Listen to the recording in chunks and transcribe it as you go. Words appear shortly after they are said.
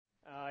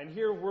and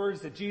hear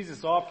words that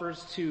Jesus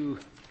offers to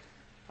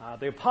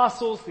the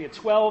apostles, the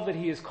 12 that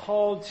he has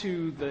called,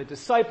 to the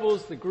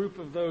disciples, the group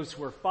of those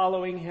who are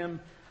following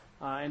him,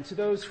 and to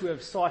those who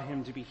have sought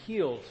him to be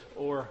healed,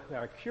 or who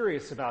are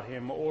curious about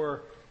him,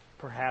 or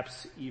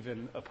perhaps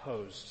even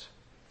opposed.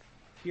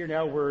 Hear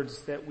now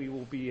words that we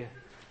will be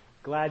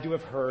glad to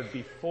have heard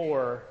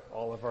before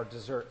all of our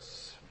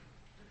desserts.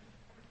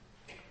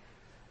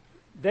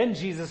 Then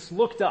Jesus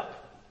looked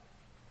up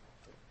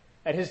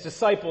at his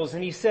disciples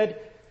and he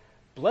said,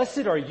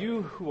 "Blessed are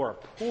you who are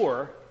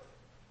poor,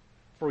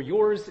 for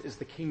yours is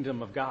the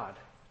kingdom of God.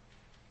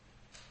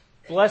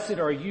 Blessed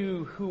are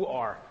you who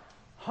are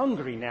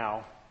hungry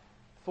now,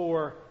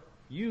 for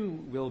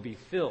you will be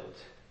filled.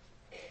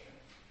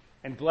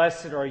 And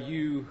blessed are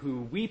you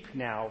who weep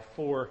now,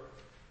 for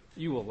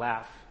you will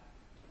laugh.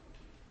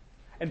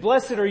 And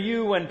blessed are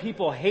you when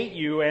people hate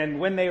you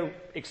and when they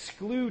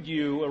exclude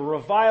you or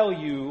revile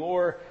you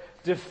or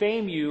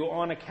defame you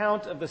on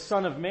account of the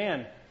Son of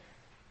Man.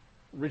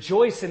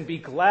 Rejoice and be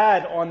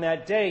glad on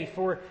that day,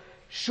 for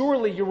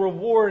surely your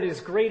reward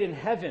is great in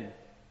heaven,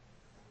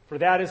 for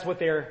that is what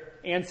their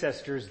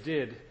ancestors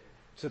did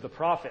to the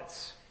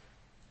prophets.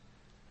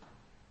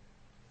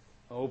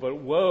 Oh, but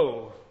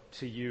woe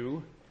to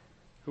you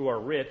who are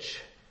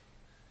rich,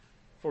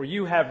 for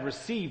you have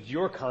received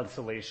your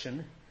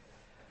consolation.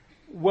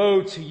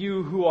 Woe to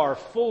you who are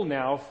full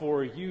now,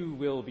 for you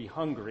will be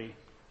hungry.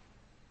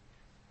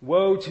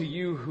 Woe to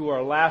you who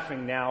are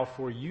laughing now,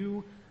 for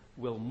you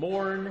will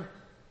mourn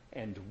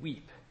and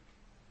weep.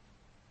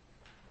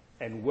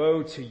 And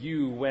woe to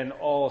you when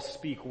all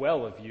speak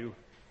well of you,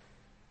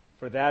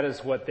 for that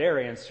is what their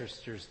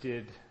ancestors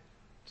did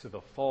to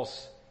the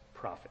false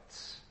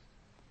prophets."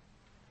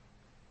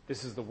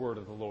 This is the word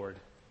of the Lord.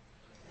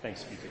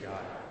 Thanks be to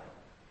God.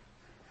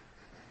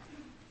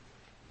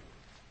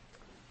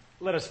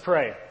 Let us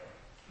pray.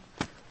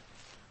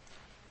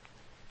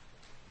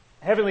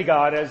 Heavenly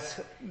God, as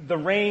the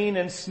rain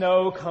and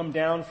snow come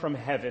down from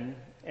heaven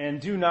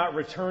and do not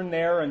return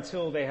there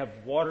until they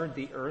have watered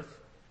the earth,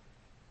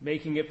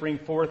 making it bring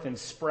forth and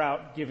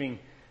sprout, giving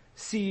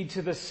seed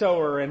to the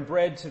sower and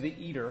bread to the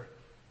eater,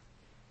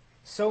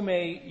 so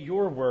may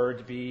your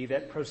word be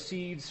that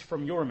proceeds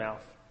from your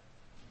mouth,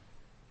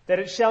 that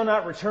it shall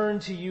not return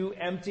to you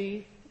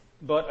empty,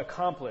 but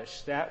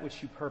accomplish that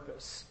which you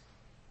purpose,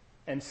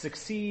 and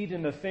succeed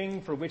in the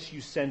thing for which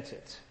you sent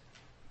it.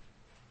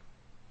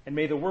 And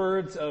may the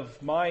words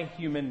of my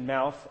human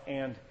mouth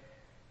and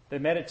the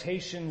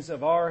meditations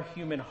of our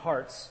human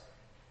hearts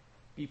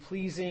be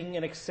pleasing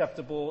and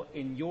acceptable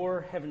in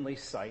your heavenly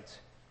sight,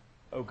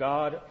 O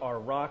God, our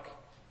rock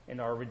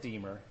and our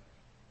Redeemer.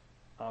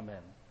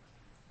 Amen.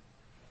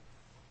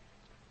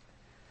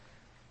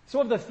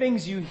 So of the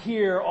things you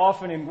hear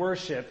often in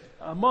worship,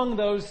 among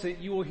those that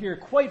you will hear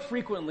quite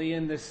frequently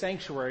in this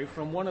sanctuary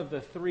from one of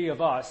the three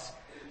of us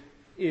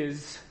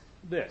is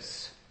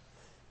this: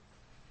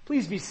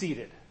 please be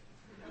seated.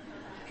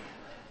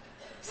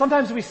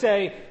 Sometimes we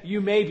say, "You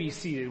may be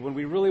seated," when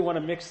we really want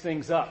to mix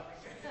things up.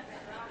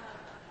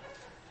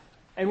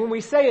 And when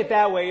we say it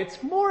that way,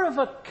 it's more of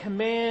a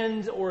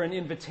command or an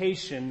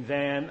invitation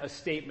than a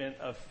statement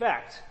of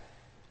fact.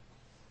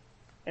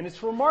 And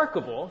it's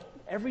remarkable,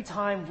 every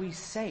time we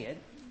say it,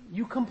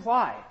 you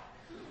comply.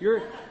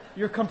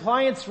 Your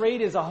compliance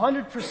rate is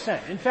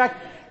 100%. In fact,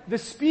 the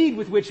speed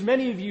with which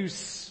many of you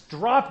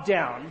drop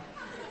down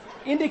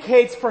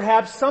indicates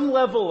perhaps some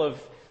level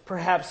of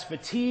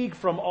fatigue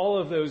from all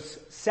of those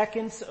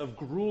seconds of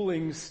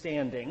grueling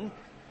standing,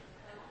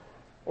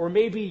 or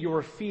maybe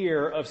your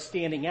fear of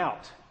standing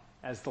out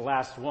as the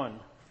last one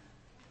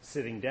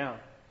sitting down.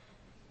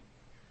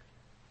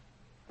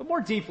 But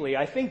more deeply,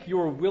 I think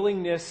your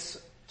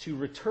willingness to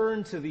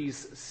return to these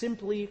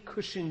simply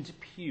cushioned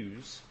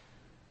pews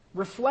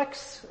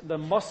reflects the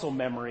muscle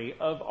memory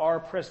of our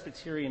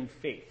Presbyterian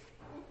faith,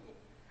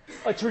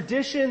 a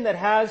tradition that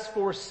has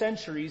for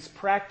centuries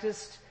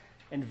practiced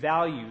and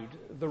valued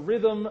the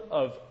rhythm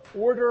of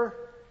order,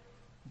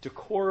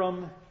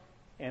 decorum,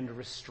 and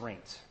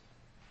restraint.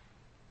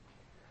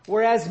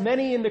 Whereas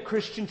many in the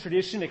Christian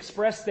tradition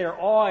express their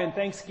awe and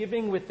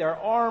thanksgiving with their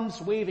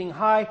arms waving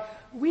high,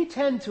 we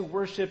tend to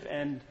worship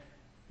and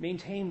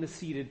maintain the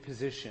seated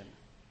position,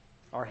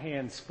 our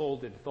hands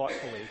folded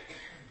thoughtfully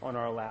on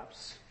our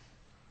laps.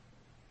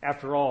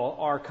 After all,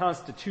 our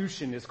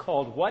Constitution is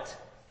called what?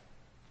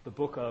 The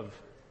Book of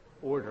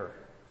Order.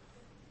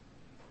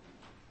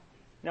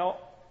 Now,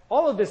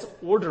 all of this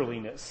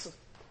orderliness,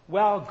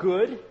 while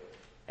good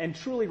and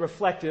truly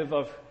reflective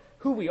of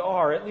who we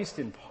are, at least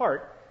in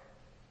part,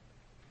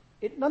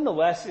 it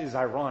nonetheless is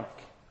ironic,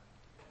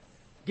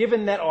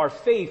 given that our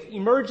faith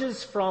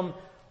emerges from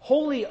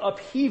holy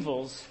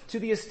upheavals to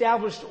the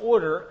established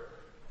order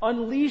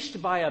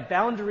unleashed by a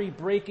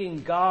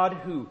boundary-breaking God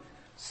who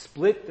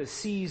split the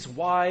seas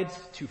wide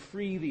to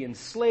free the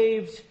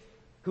enslaved,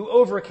 who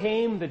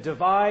overcame the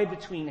divide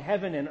between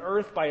heaven and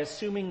earth by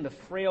assuming the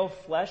frail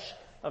flesh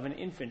of an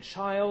infant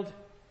child,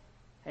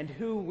 and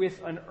who,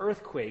 with an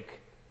earthquake,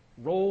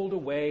 rolled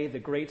away the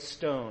great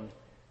stone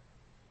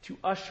to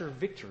usher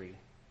victory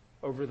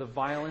over the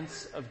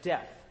violence of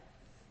death.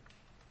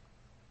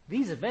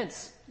 These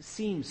events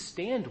seem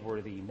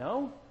stand-worthy,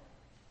 no?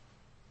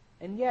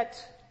 And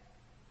yet,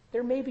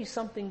 there may be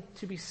something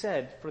to be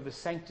said for the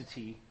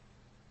sanctity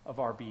of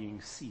our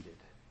being seated.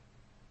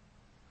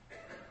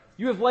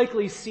 You have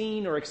likely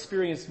seen or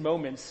experienced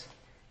moments,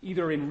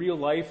 either in real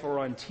life or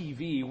on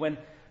TV, when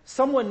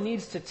someone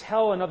needs to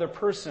tell another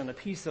person a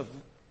piece of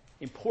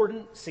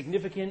important,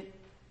 significant,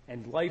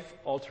 and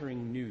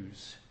life-altering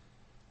news.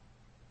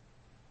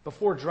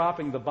 Before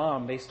dropping the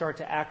bomb, they start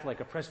to act like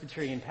a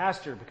Presbyterian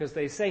pastor because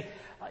they say,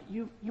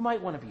 you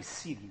might want to be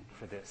seated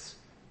for this.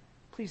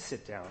 Please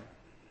sit down.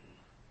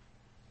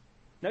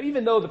 Now,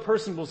 even though the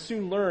person will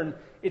soon learn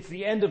it's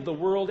the end of the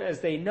world as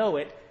they know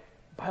it,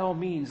 by all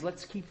means,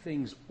 let's keep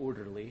things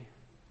orderly.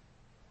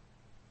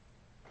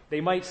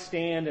 They might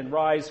stand and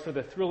rise for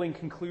the thrilling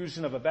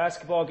conclusion of a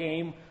basketball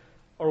game,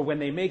 or when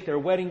they make their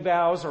wedding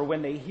vows, or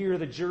when they hear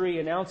the jury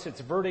announce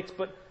its verdict,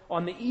 but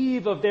on the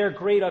eve of their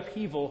great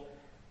upheaval,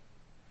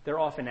 they're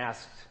often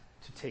asked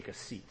to take a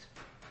seat.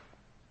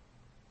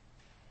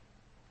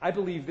 I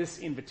believe this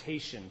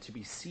invitation to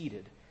be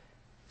seated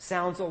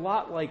sounds a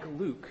lot like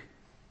Luke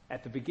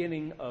at the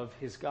beginning of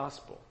his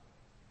gospel.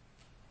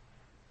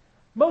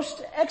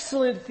 Most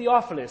excellent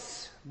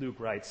Theophilus, Luke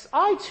writes,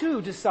 I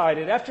too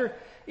decided, after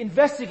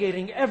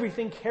investigating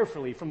everything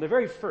carefully from the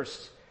very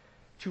first,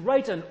 to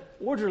write an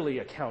orderly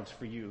account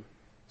for you,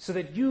 so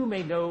that you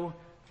may know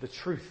the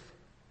truth.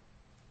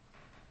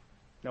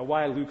 Now,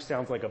 why Luke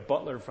sounds like a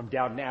butler from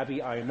Downton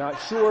Abbey, I am not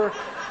sure,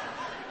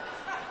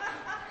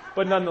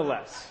 but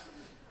nonetheless.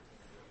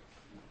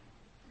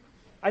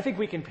 I think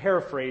we can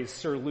paraphrase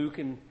Sir Luke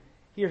and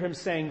hear him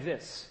saying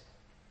this: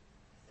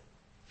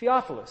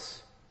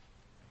 Theophilus,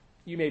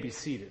 you may be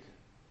seated.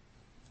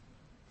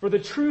 For the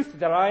truth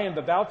that I am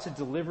about to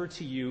deliver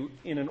to you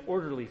in an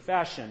orderly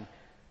fashion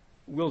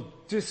will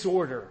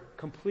disorder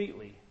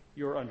completely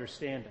your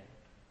understanding.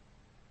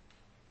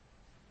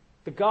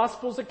 The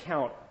Gospel's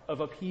account of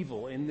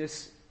upheaval in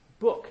this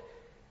book,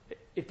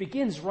 it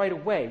begins right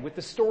away with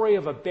the story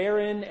of a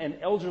barren and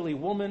elderly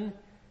woman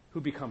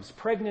who becomes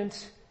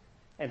pregnant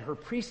and her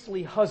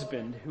priestly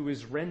husband who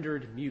is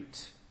rendered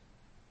mute.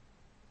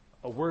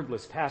 A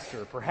wordless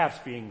pastor, perhaps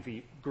being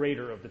the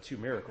greater of the two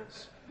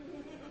miracles.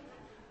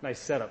 Nice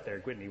setup there,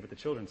 Whitney, with the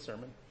children's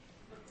sermon.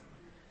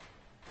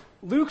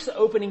 Luke's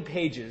opening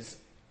pages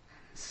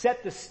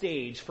set the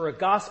stage for a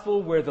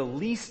gospel where the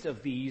least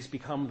of these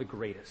become the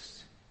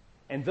greatest,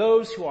 and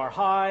those who are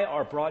high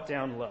are brought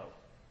down low.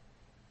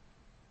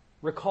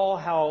 Recall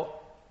how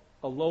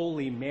a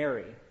lowly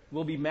Mary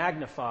will be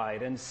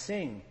magnified and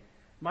sing,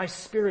 "My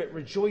spirit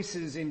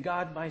rejoices in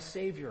God my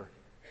Savior,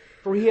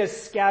 for he has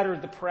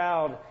scattered the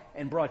proud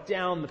and brought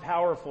down the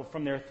powerful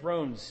from their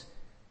thrones.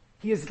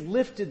 He has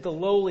lifted the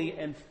lowly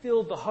and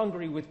filled the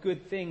hungry with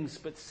good things,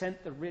 but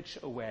sent the rich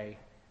away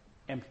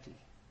empty."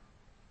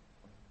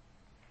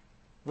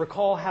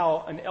 Recall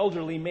how an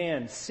elderly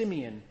man,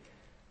 Simeon,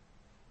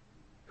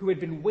 who had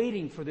been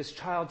waiting for this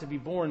child to be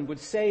born, would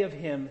say of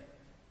him,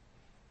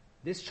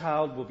 "This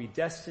child will be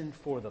destined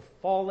for the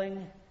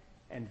falling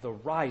and the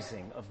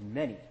rising of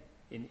many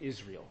in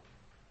Israel,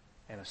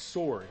 and a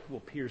sword will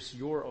pierce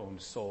your own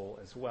soul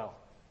as well."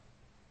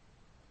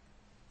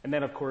 And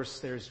then, of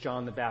course, there's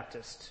John the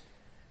Baptist,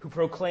 who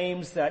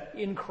proclaims that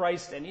in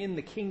Christ and in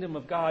the kingdom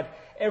of God,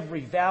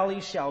 every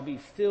valley shall be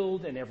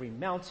filled and every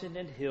mountain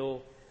and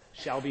hill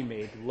shall be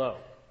made low.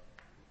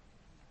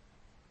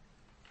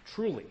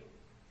 Truly,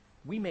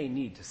 we may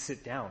need to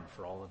sit down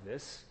for all of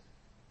this.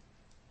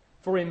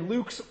 For in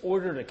Luke's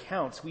ordered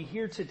accounts, we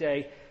hear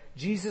today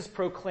Jesus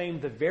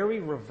proclaimed the very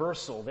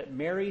reversal that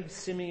Mary,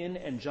 Simeon,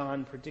 and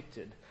John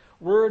predicted.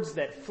 Words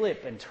that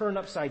flip and turn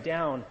upside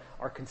down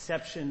our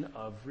conception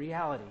of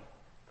reality.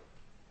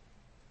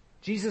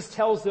 Jesus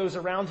tells those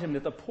around him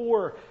that the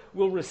poor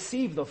will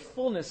receive the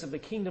fullness of the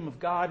kingdom of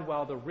God,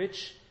 while the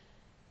rich,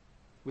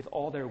 with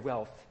all their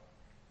wealth,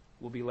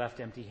 will be left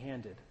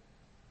empty-handed.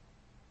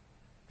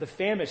 The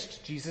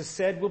famished, Jesus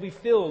said, will be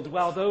filled,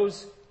 while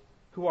those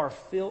who are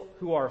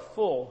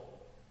full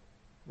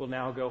will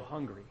now go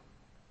hungry.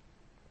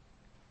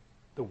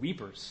 The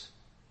weepers,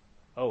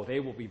 they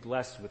will be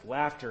blessed with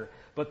laughter,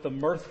 but the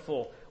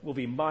mirthful will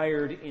be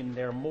mired in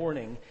their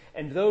mourning.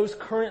 And those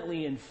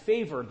currently in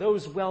favor,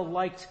 those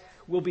well-liked,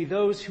 will be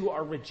those who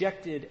are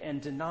rejected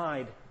and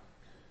denied,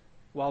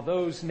 while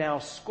those now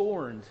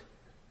scorned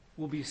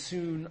will be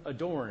soon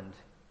adorned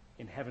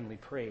in heavenly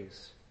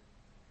praise.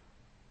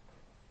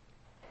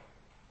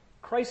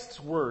 Christ's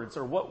words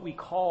are what we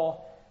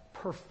call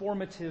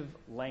performative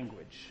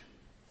language.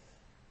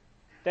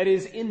 That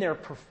is, in their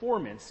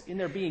performance, in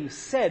their being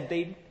said,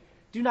 they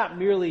do not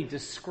merely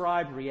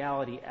describe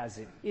reality as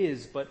it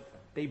is, but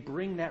they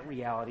bring that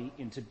reality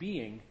into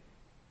being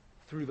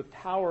through the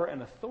power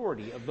and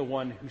authority of the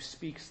one who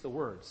speaks the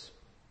words.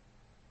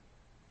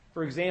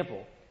 For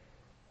example,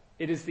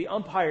 it is the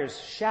umpire's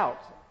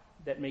shout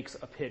that makes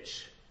a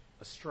pitch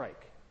a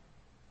strike.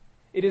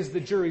 It is the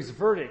jury's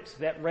verdict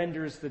that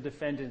renders the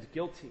defendant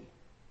guilty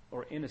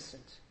or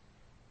innocent.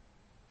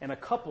 And a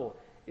couple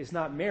is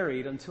not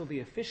married until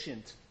the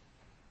officiant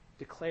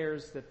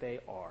declares that they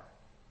are.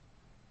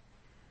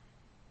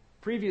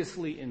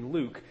 Previously in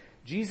Luke,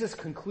 Jesus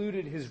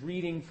concluded his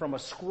reading from a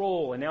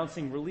scroll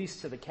announcing release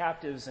to the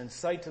captives and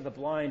sight to the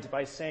blind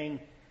by saying,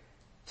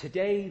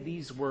 "Today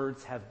these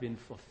words have been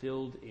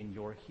fulfilled in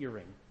your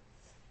hearing."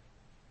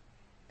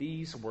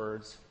 These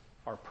words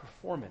are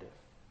performative.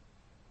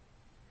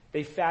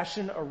 They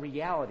fashion a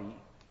reality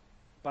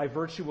by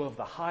virtue of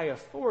the high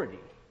authority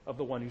of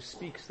the one who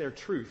speaks their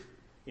truth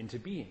into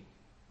being.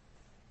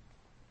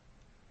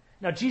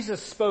 Now,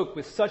 Jesus spoke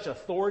with such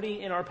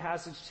authority in our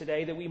passage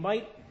today that we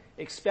might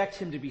expect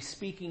him to be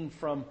speaking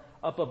from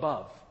up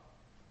above,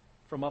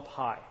 from up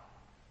high.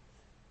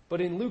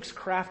 But in Luke's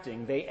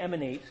crafting, they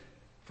emanate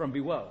from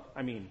below.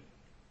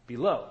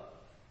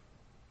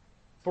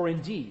 For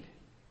indeed,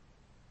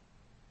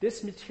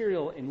 this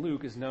material in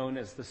Luke is known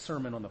as the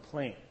Sermon on the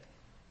Plain,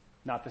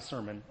 not the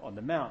Sermon on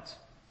the Mount.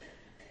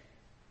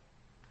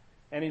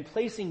 And in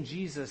placing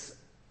Jesus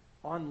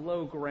on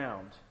low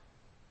ground,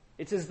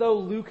 it's as though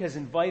Luke has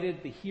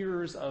invited the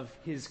hearers of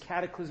his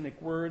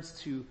cataclysmic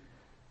words to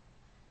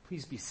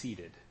please be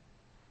seated.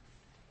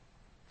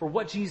 For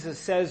what Jesus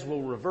says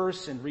will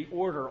reverse and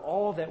reorder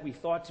all that we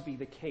thought to be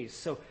the case.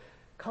 So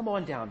come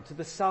on down to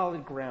the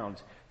solid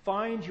ground.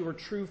 Find your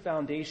true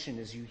foundation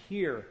as you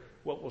hear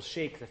what will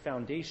shake the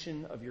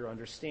foundation of your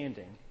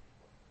understanding.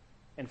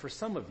 And for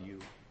some of you,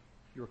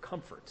 your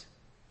comfort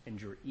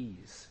and your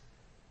ease.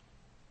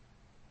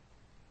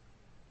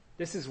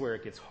 This is where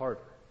it gets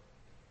harder.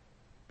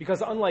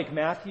 Because unlike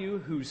Matthew,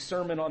 whose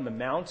Sermon on the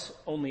Mount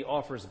only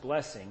offers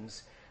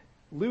blessings,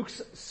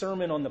 Luke's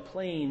Sermon on the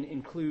Plain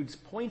includes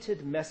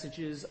pointed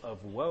messages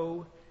of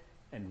woe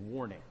and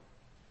warning.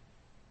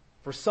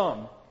 For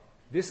some,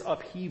 this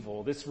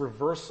upheaval, this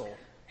reversal,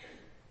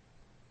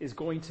 is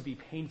going to be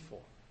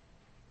painful.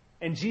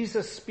 And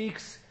Jesus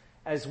speaks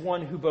as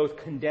one who both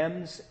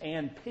condemns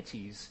and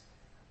pities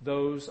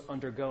those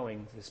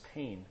undergoing this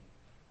pain.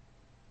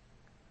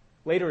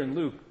 Later in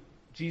Luke,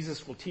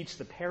 Jesus will teach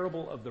the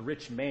parable of the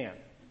rich man,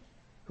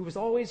 who was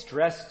always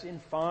dressed in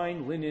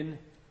fine linen,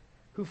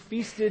 who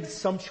feasted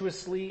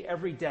sumptuously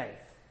every day,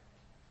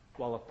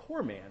 while a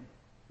poor man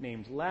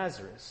named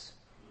Lazarus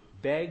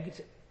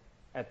begged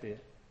at the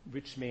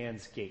rich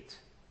man's gate.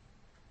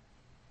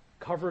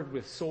 Covered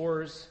with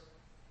sores,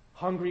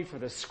 hungry for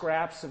the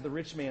scraps of the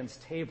rich man's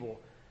table,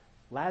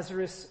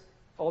 Lazarus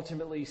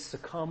ultimately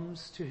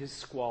succumbs to his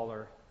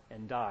squalor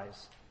and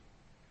dies.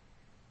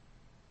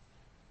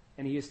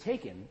 And he is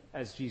taken,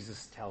 as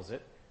Jesus tells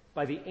it,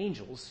 by the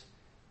angels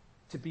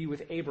to be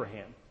with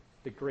Abraham,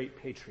 the great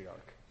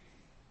patriarch.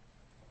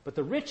 But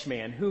the rich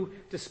man, who,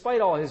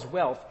 despite all his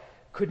wealth,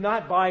 could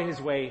not buy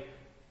his way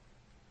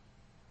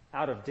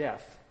out of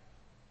death,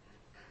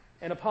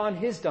 and upon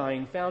his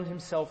dying found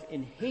himself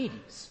in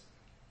Hades,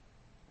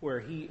 where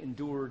he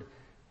endured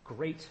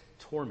great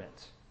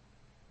torment.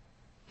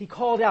 He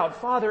called out,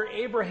 "Father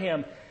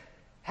Abraham,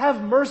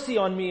 have mercy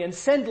on me and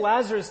send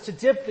Lazarus to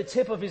dip the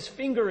tip of his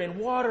finger in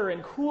water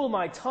and cool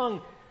my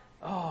tongue.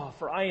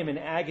 For I am in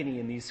agony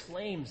in these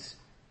flames."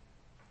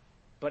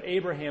 But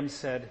Abraham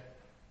said,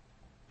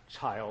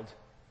 "Child,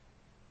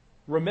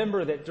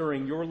 remember that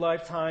during your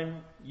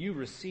lifetime you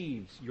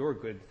received your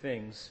good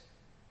things,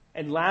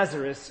 and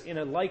Lazarus in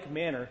a like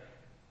manner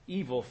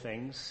evil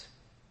things.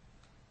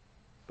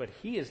 But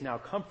he is now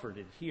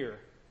comforted here,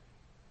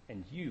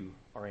 and you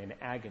are in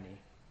agony."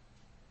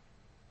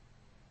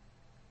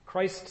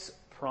 Christ's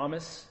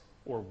promise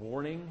or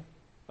warning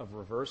of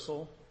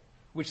reversal,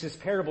 which this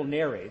parable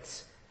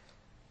narrates,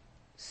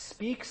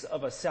 speaks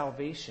of a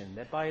salvation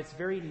that by its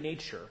very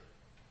nature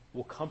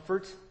will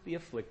comfort the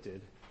afflicted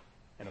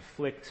and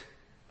afflict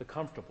the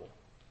comfortable.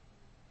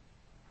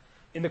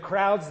 In the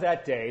crowds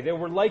that day, there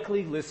were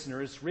likely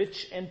listeners,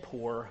 rich and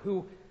poor,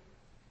 who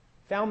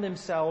found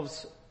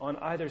themselves on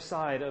either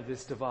side of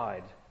this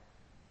divide.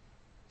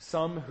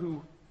 Some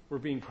who were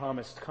being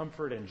promised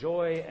comfort and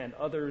joy, and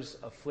others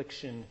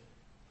affliction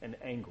and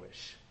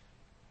anguish.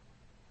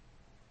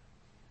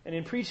 And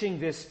in preaching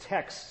this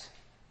text,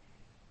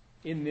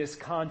 in this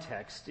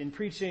context, in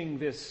preaching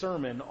this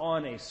sermon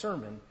on a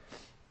sermon,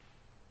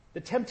 the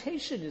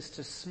temptation is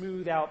to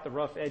smooth out the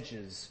rough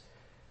edges,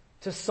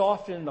 to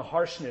soften the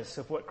harshness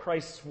of what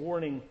Christ's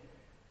warning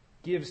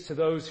gives to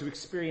those who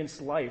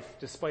experience life,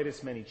 despite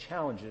its many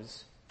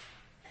challenges,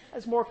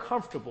 as more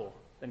comfortable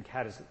than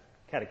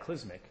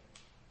cataclysmic,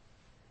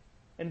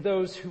 and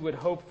those who would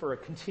hope for a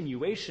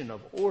continuation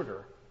of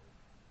order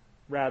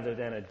rather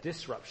than a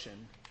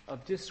disruption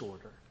of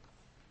disorder.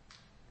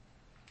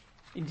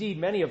 Indeed,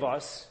 many of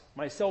us,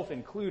 myself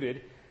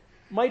included,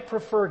 might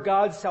prefer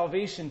God's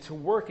salvation to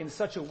work in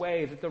such a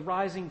way that the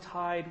rising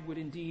tide would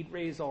indeed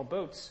raise all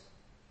boats,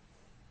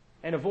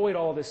 and avoid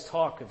all this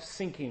talk of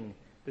sinking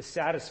the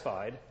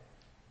satisfied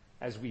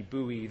as we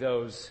buoy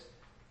those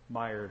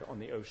mired on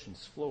the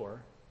ocean's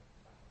floor.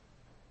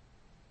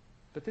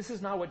 But this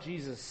is not what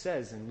Jesus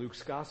says in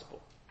Luke's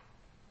gospel,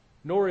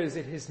 nor is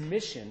it his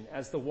mission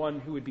as the one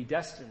who would be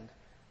destined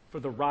for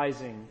the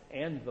rising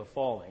and the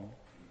falling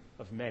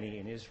of many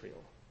in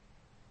Israel.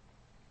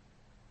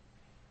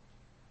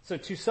 So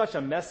to such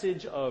a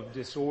message of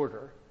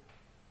disorder,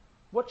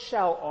 what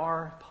shall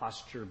our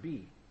posture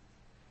be?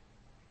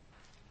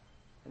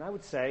 And I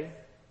would say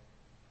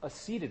a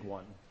seated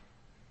one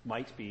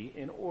might be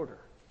in order.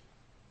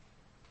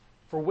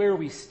 For where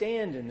we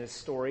stand in this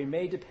story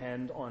may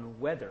depend on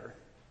whether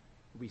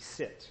we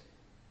sit.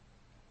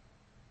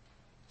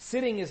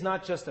 Sitting is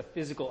not just a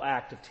physical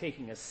act of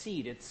taking a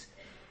seat. It's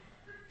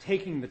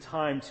taking the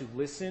time to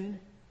listen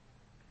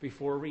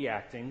before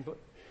reacting, but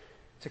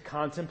to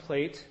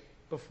contemplate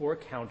before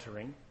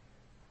countering.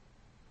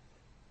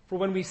 For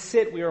when we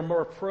sit, we are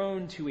more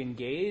prone to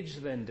engage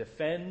than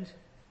defend,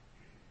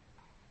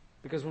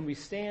 because when we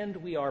stand,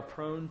 we are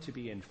prone to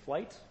be in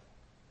flight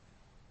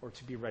or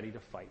to be ready to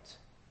fight.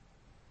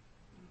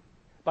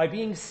 By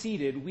being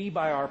seated, we,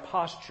 by our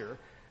posture,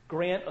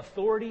 grant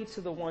authority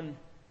to the one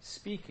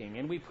speaking,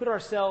 and we put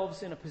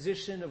ourselves in a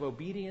position of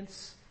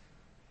obedience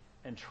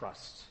and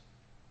trust.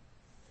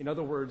 In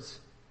other words,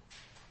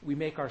 we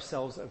make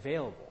ourselves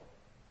available.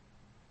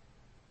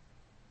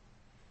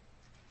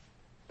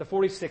 The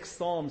 46th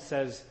Psalm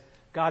says,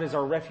 God is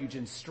our refuge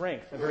and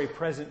strength, a very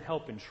present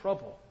help in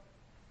trouble.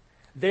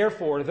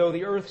 Therefore, though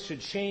the earth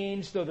should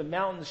change, though the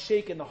mountains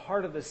shake in the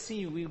heart of the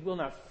sea, we will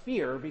not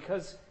fear,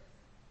 because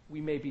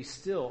we may be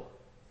still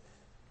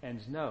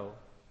and know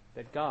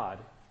that God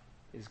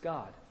is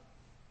God.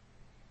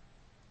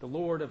 The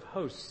Lord of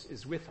hosts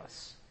is with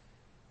us.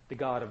 The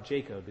God of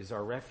Jacob is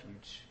our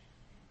refuge.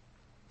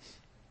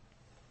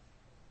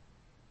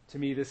 To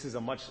me, this is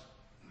a much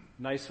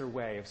nicer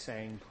way of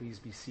saying, please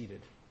be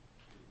seated.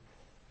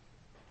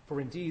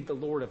 For indeed, the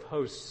Lord of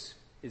hosts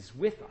is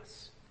with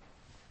us.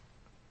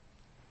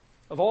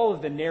 Of all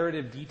of the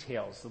narrative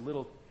details, the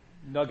little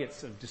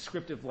nuggets of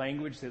descriptive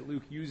language that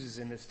Luke uses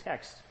in this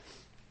text,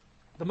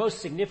 the most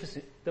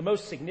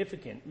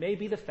significant may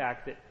be the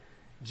fact that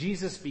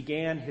Jesus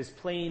began his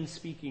plain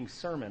speaking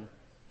sermon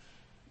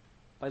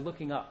by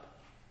looking up.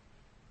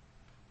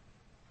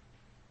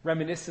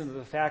 Reminiscent of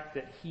the fact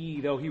that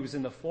he, though he was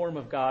in the form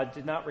of God,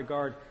 did not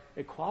regard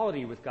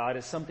equality with God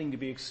as something to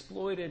be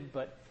exploited,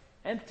 but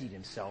emptied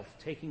himself,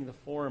 taking the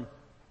form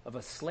of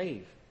a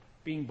slave,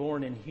 being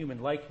born in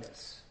human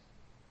likeness.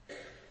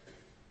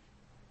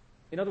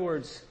 In other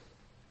words,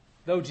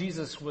 though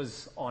Jesus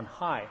was on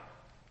high,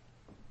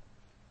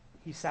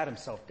 he sat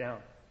himself down.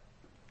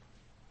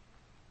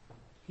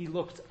 He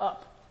looked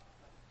up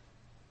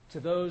to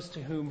those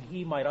to whom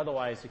he might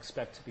otherwise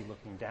expect to be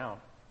looking down.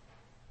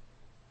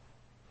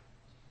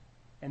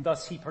 And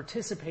thus he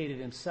participated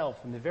himself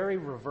in the very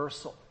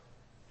reversal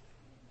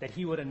that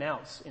he would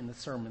announce in the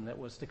sermon that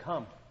was to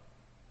come.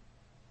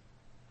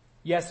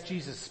 Yes,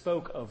 Jesus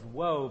spoke of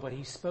woe, but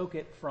he spoke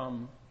it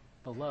from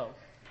below,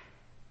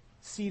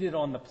 seated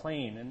on the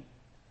plain, and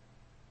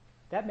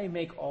that may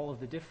make all of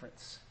the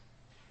difference.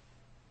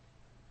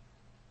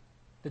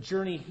 The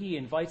journey he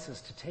invites us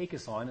to take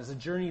us on is a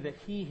journey that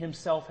he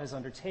himself has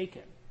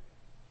undertaken,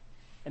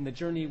 and the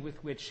journey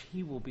with which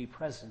he will be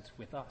present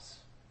with us.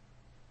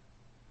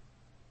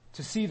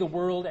 To see the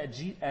world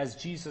as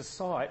Jesus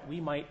saw it, we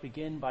might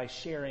begin by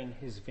sharing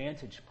his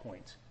vantage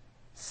point,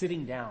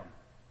 sitting down,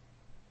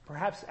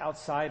 perhaps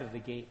outside of the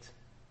gate,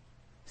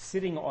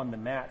 sitting on the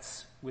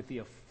mats with the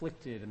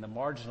afflicted and the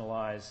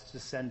marginalized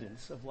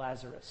descendants of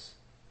Lazarus.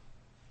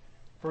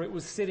 For it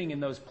was sitting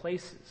in those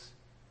places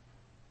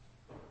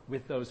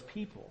with those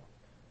people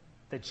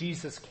that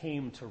Jesus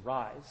came to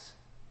rise,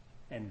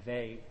 and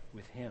they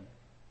with him.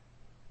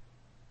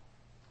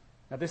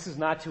 Now, this is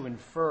not to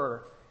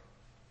infer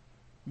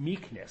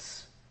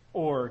meekness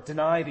or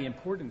deny the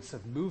importance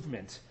of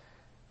movement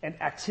and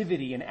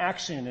activity and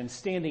action and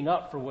standing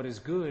up for what is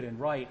good and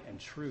right and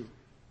true.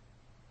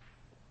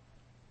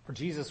 For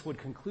Jesus would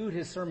conclude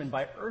his sermon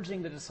by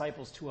urging the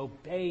disciples to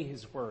obey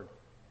his word,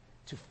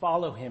 to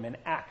follow him and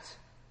act.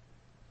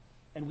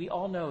 And we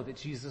all know that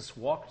Jesus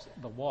walked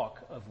the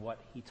walk of what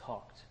he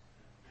talked.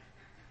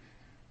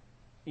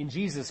 In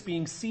Jesus,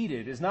 being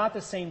seated is not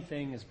the same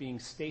thing as being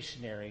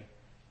stationary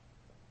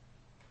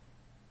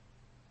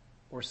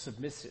or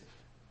submissive.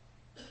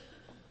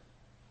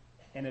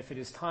 And if it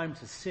is time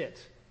to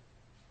sit,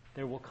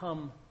 there will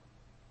come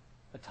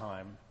a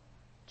time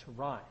to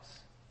rise.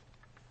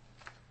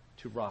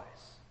 To rise.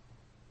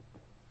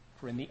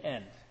 For in the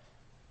end,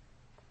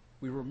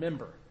 we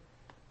remember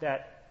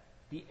that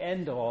the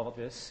end of all of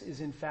this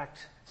is in fact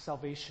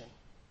salvation,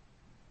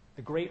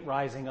 the great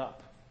rising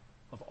up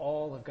of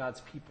all of God's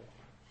people.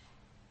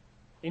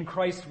 In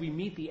Christ, we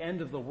meet the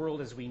end of the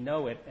world as we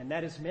know it, and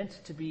that is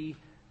meant to be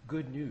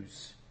good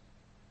news,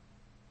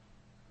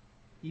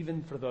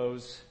 even for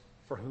those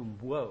for whom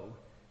woe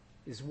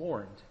is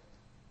warned.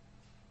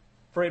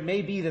 For it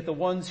may be that the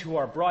ones who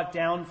are brought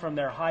down from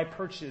their high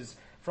perches,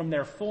 from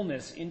their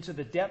fullness into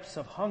the depths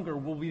of hunger,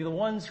 will be the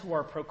ones who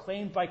are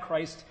proclaimed by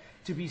Christ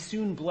to be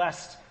soon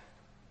blessed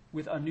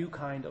with a new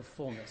kind of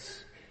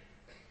fullness.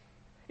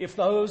 If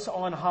those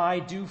on high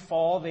do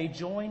fall, they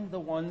join the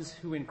ones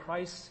who in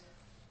Christ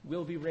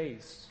will be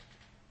raised,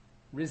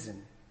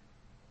 risen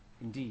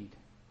indeed.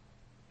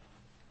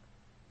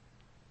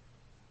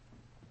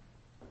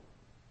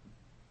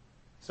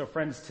 So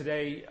friends,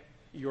 today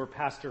your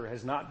pastor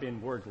has not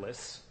been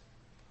wordless,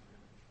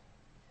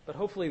 but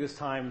hopefully this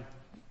time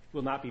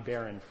will not be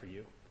barren for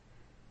you.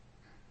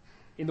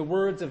 In the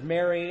words of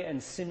Mary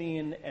and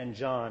Simeon and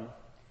John,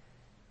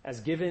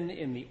 as given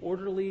in the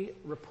orderly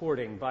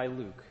reporting by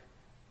Luke,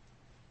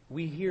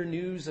 we hear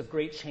news of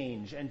great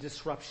change and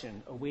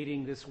disruption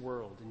awaiting this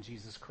world in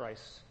Jesus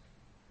Christ.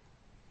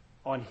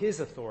 On his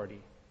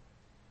authority,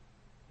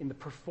 in the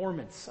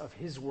performance of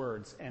his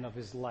words and of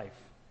his life,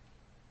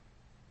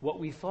 what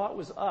we thought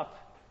was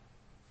up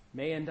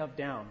may end up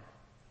down,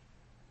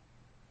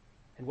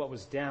 and what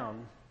was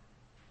down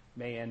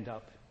may end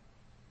up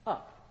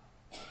up.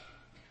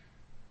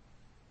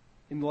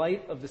 In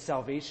light of the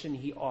salvation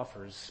he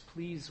offers,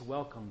 please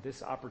welcome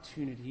this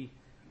opportunity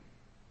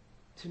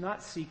to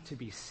not seek to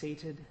be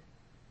sated,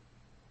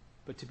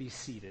 but to be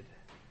seated,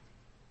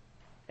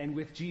 and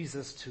with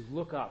Jesus to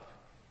look up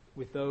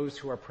with those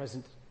who are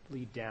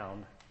presently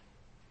down,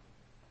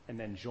 and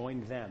then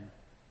join them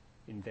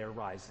in their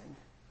rising.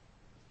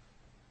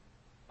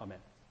 Amen.